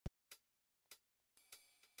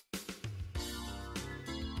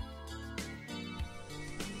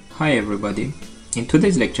Hi everybody. In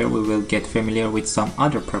today's lecture we will get familiar with some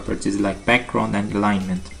other properties like background and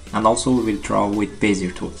alignment, and also we will draw with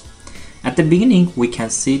Bezier tools. At the beginning we can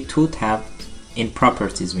see two tabs in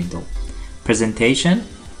properties window: presentation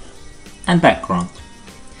and background.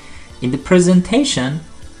 In the presentation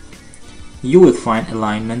you will find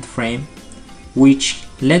alignment frame, which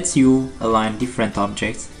lets you align different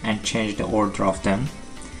objects and change the order of them.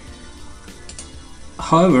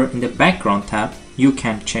 However, in the background tab you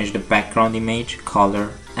can change the background image,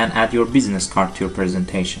 color, and add your business card to your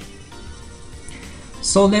presentation.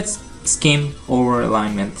 So let's skim over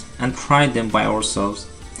alignment and try them by ourselves,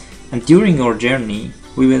 and during our journey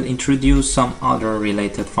we will introduce some other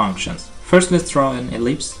related functions. First, let's draw an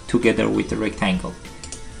ellipse together with the rectangle.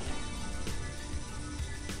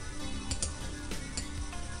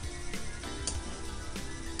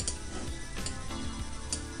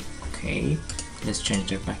 Okay, let's change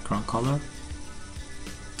the background color.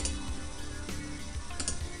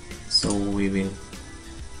 So we will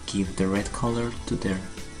give the red color to the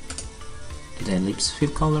ellipse fill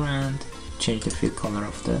color and change the fill color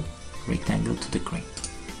of the rectangle to the green.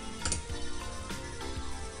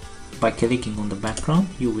 By clicking on the background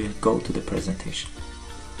you will go to the presentation.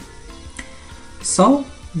 So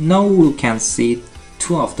now we can see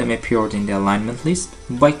two of them appeared in the alignment list.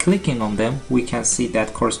 By clicking on them we can see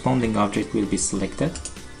that corresponding object will be selected.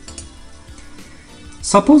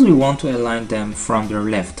 Suppose we want to align them from their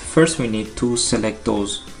left. First we need to select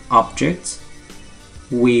those objects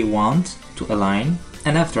we want to align,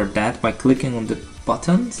 and after that by clicking on the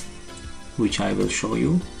buttons, which I will show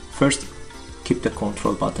you. First keep the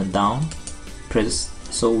control button down, press,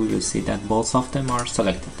 so we will see that both of them are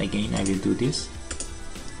selected. Again I will do this.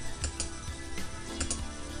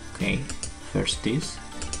 Okay, first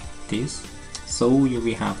this, so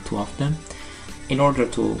we have two of them. In order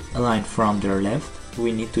to align from their left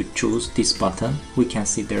we need to choose this button. We can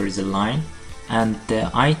see there is a line and the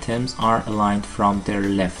items are aligned from their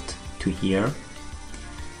left to here.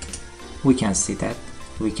 We can see that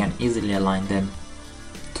we can easily align them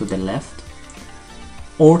to the left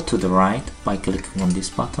or to the right by clicking on this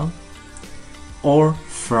button, or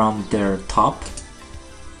from their top,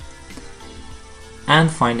 and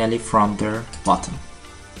finally from their bottom.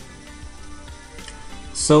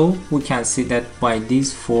 So we can see that by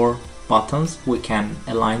these four buttons we can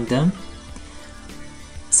align them.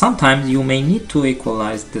 Sometimes you may need to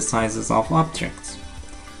equalize the sizes of objects.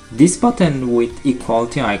 This button with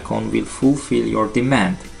equality icon will fulfill your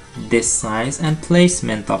demand. The size and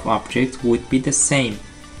placement of objects would be the same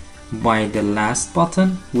by the last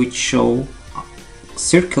button, which show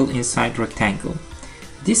circle inside rectangle.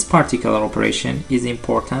 This particular operation is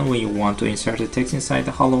important when you want to insert the text inside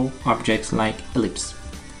the hollow objects like ellipse.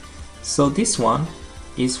 So this one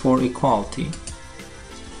is for equality.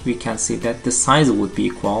 We can see that the size would be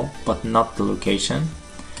equal but not the location.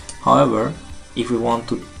 However, if we want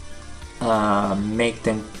to make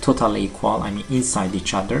them totally equal, I mean inside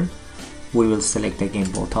each other, we will select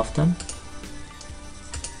again both of them,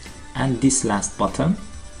 and this last button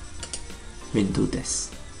will do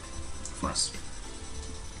this for us.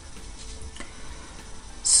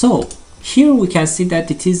 So here we can see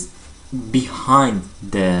that it is behind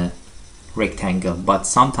the rectangle, but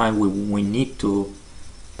sometimes we need to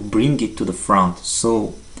bring it to the front.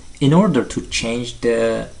 So in order to change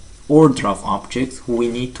the order of objects we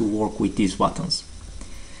need to work with these buttons.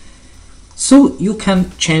 So you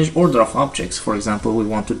can change order of objects. For example, we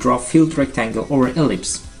want to draw filled rectangle over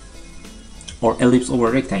ellipse, or ellipse over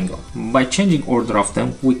rectangle. By changing order of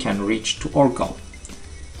them we can reach to our goal.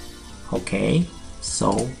 Okay,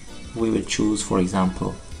 so we will choose, for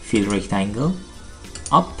example, fill rectangle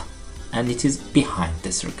up, and it is behind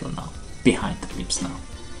the circle now, behind the ellipse now.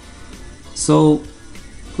 So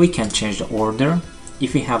we can change the order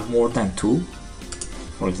if we have more than two.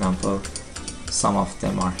 For example, some of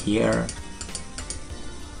them are here.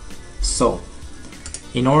 So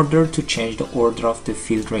in order to change the order of the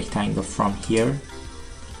filled rectangle from here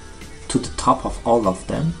to the top of all of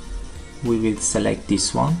them, we will select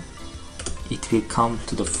this one. It will come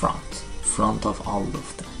to the front of all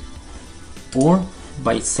of them, or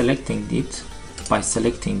by selecting it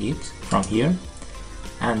from here,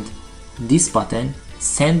 and this button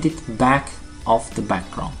send it back of the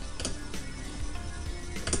background,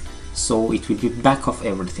 so it will be back of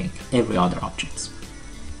everything, every other objects.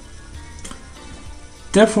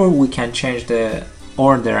 Therefore we can change the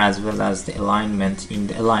order as well as the alignment in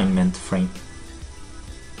the alignment frame.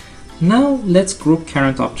 Now let's group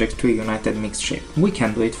current objects to a united mixed shape. We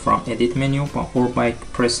can do it from edit menu or by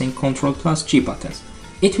pressing Ctrl+G buttons.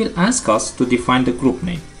 It will ask us to define the group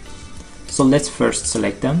name. So let's first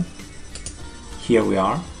select them. Here we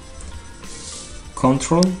are.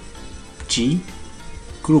 Control G,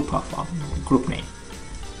 group name.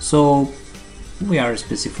 So we are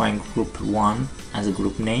specifying group 1 as a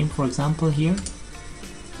group name, for example, here.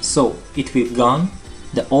 So it will gone,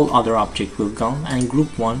 the all other object will gone, and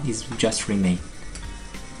group 1 is just remain.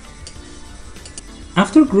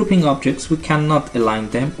 After grouping objects, we cannot align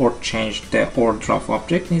them or change the order of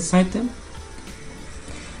object inside them.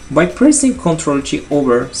 By pressing Ctrl G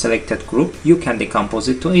over selected group, you can decompose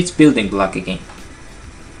it to its building block again.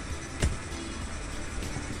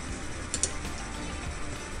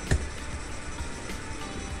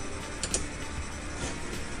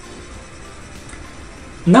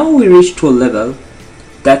 Now we reach to a level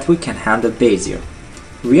that we can handle Bezier.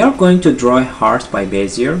 We are going to draw a heart by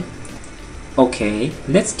Bezier. Okay,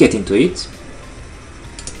 let's get into it.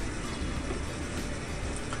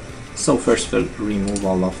 So first we'll remove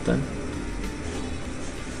all of them.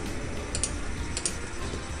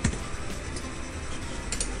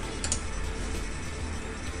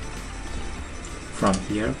 From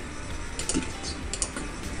here, delete.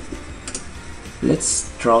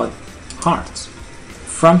 Let's draw hearts.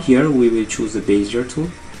 From here we will choose the Bezier tool.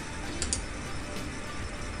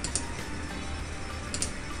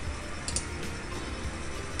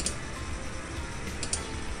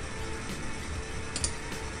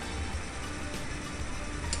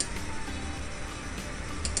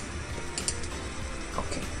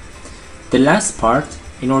 Okay. The last part,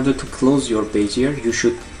 in order to close your Bezier, you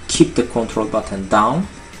should keep the control button down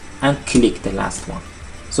and click the last one.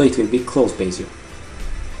 So it will be close Bezier.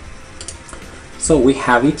 So we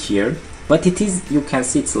have it here, but it is, you can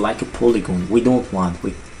see it's like a polygon. We don't want,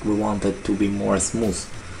 we want it to be more smooth.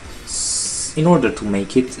 In order to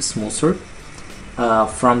make it smoother,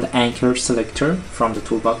 from the anchor selector, from the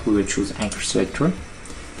toolbox we will choose anchor selector.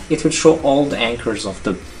 It will show all the anchors of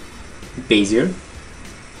the Bezier.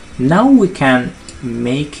 Now we can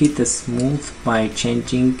make it smooth by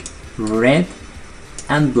changing red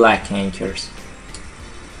and black anchors.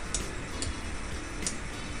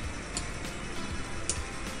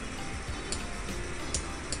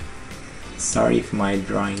 Sorry if my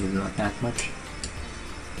drawing is not that much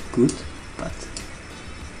good, but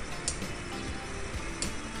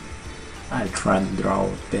I'll try to draw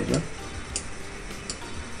it better.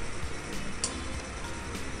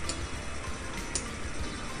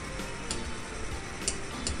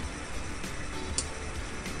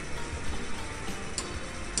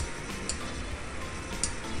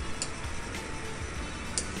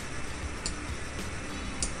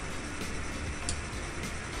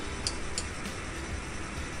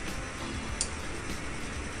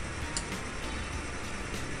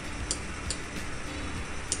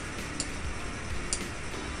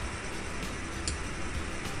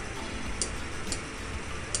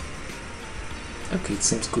 Okay, it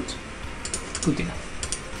seems good. Good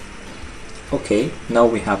enough. Okay, now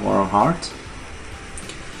we have our heart.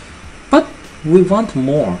 But we want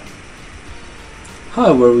more.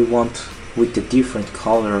 However, we want with the different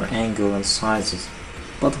color, angle and sizes.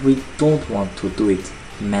 But we don't want to do it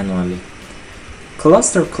manually.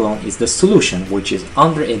 Cluster clone is the solution, which is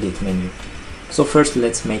under edit menu. So first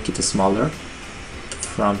let's make it smaller.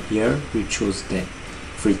 From here we choose the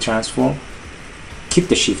free transform. Keep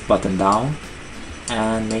the shift button down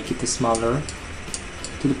and make it smaller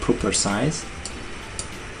to the proper size.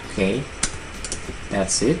 Okay,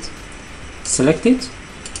 that's it. Select it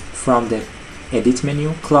from the edit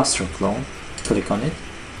menu, cluster clone, click on it.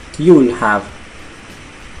 You will have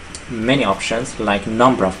many options like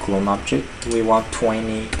number of clone object. We want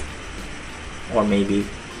 20 or maybe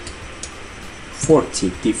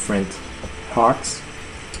 40 different parts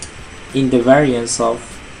in the variance of,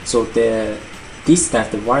 so the distance,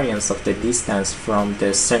 the variance of the distance from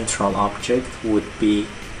the central object would be,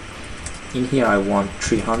 in here I want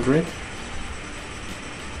 300.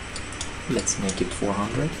 Let's make it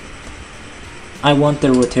 400. I want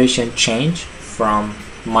the rotation change from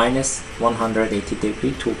minus 180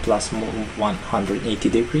 degree to plus 180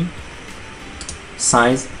 degree.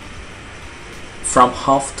 Size from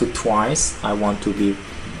half to twice. I want to be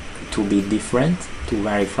different, to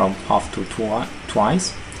vary from half to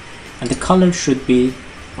twice. And the color should be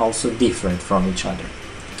also different from each other.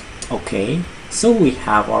 Okay, so we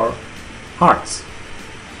have our hearts.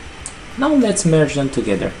 Now let's merge them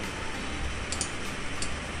together.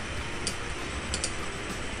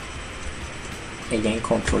 Again,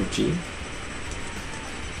 Ctrl G.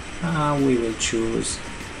 We will choose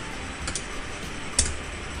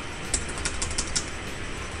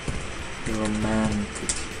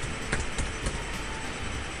romantic.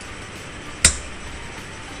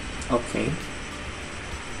 Okay,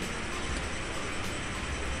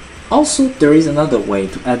 Also, there is another way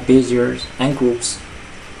to add Beziers and groups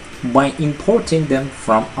by importing them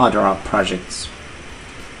from other art projects.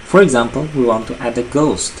 For example, we want to add a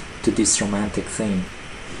ghost to this romantic theme.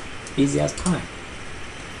 Easy as pie.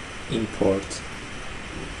 Import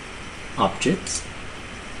objects.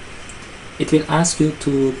 It will ask you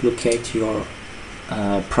to locate your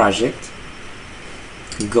project,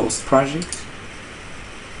 ghost project.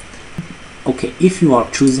 Okay, if you are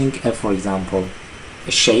choosing for example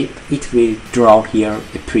a shape, it will draw here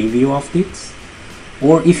a preview of it.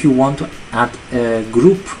 Or if you want to add a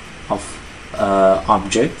group of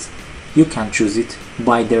objects, you can choose it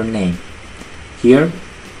by their name. Here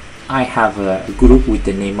I have a group with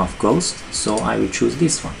the name of ghost, so I will choose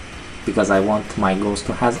this one because I want my ghost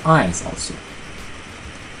to have eyes also.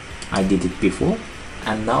 I did it before,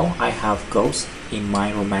 and now I have ghost in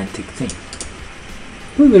my romantic theme.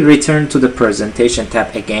 We will return to the presentation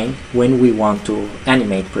tab again when we want to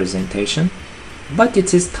animate presentation, but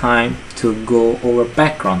it is time to go over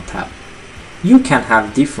background tab. You can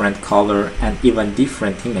have different color and even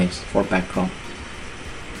different images for background.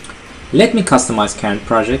 Let me customize current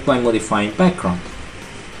project by modifying background.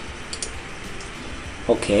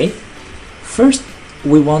 Okay, first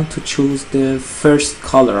we want to choose the first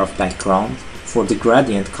color of background. For the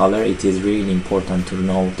gradient color, it is really important to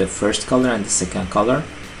know the first color and the second color.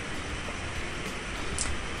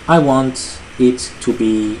 I want it to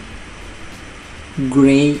be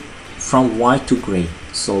gray, from white to gray,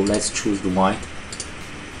 so let's choose the white.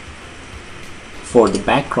 For the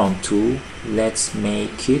background too, let's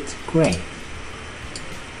make it gray.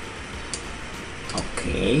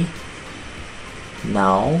 Okay,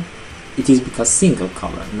 now it is because single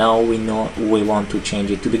color. Now we know we want to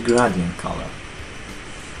change it to the gradient color.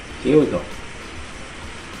 Here we go.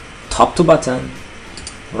 Top to bottom,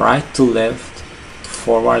 right to left,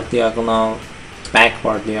 forward diagonal,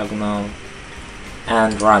 backward diagonal,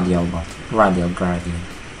 and radial gradient.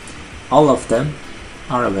 All of them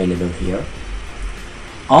are available here.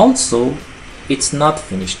 Also, it's not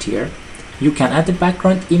finished here. You can add a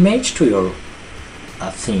background image to your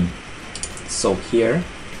theme. So here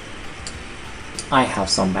I have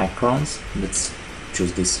some backgrounds. Let's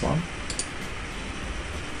choose this one.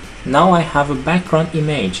 Now I have a background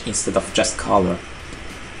image instead of just color.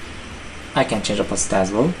 I can change opacity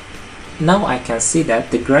as well. Now I can see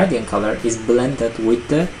that the gradient color is blended with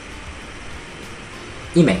the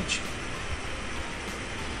image.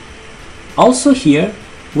 Also here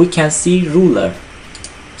we can see ruler.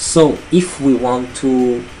 So if we want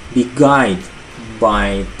to be guided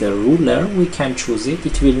by the ruler, we can choose it.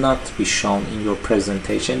 It will not be shown in your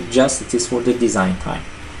presentation, just it is for the design time.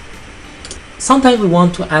 Sometimes we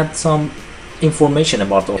want to add some information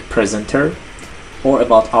about our presenter or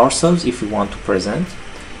about ourselves if we want to present.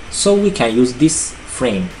 So we can use this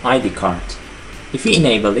frame ID card. If we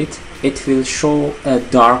enable it, it will show a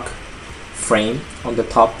dark frame on the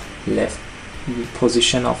top left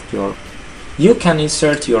position of your. You can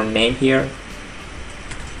insert your name here.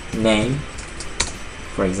 Name,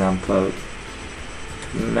 for example,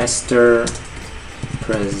 Master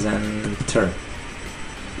Presenter.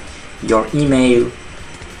 Your email,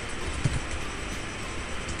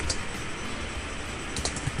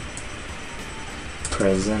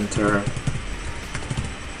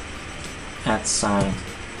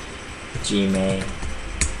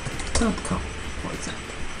 presenter@gmail.com, for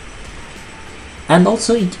example. And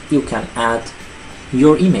also you can add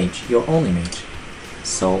your image, your own image.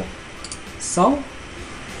 So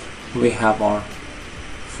we have our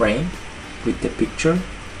frame with the picture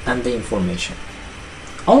and the information.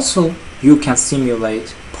 Also, you can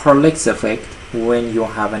simulate parallax effect when you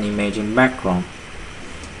have an image in background.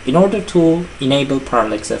 In order to enable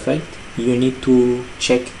parallax effect, you need to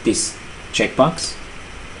check this checkbox.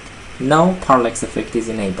 Now parallax effect is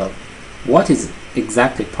enabled. What is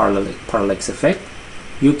exactly parallax effect?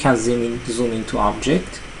 You can zoom into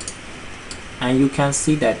object, and you can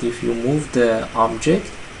see that if you move the object,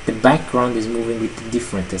 the background is moving with a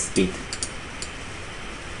different speed.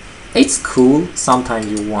 It's cool, sometimes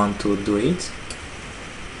you want to do it.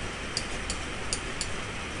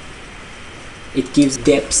 It gives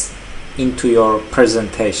depth into your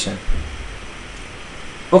presentation.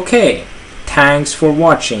 Okay, thanks for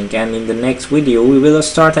watching, and in the next video we will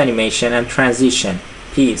start animation and transition.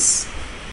 Peace.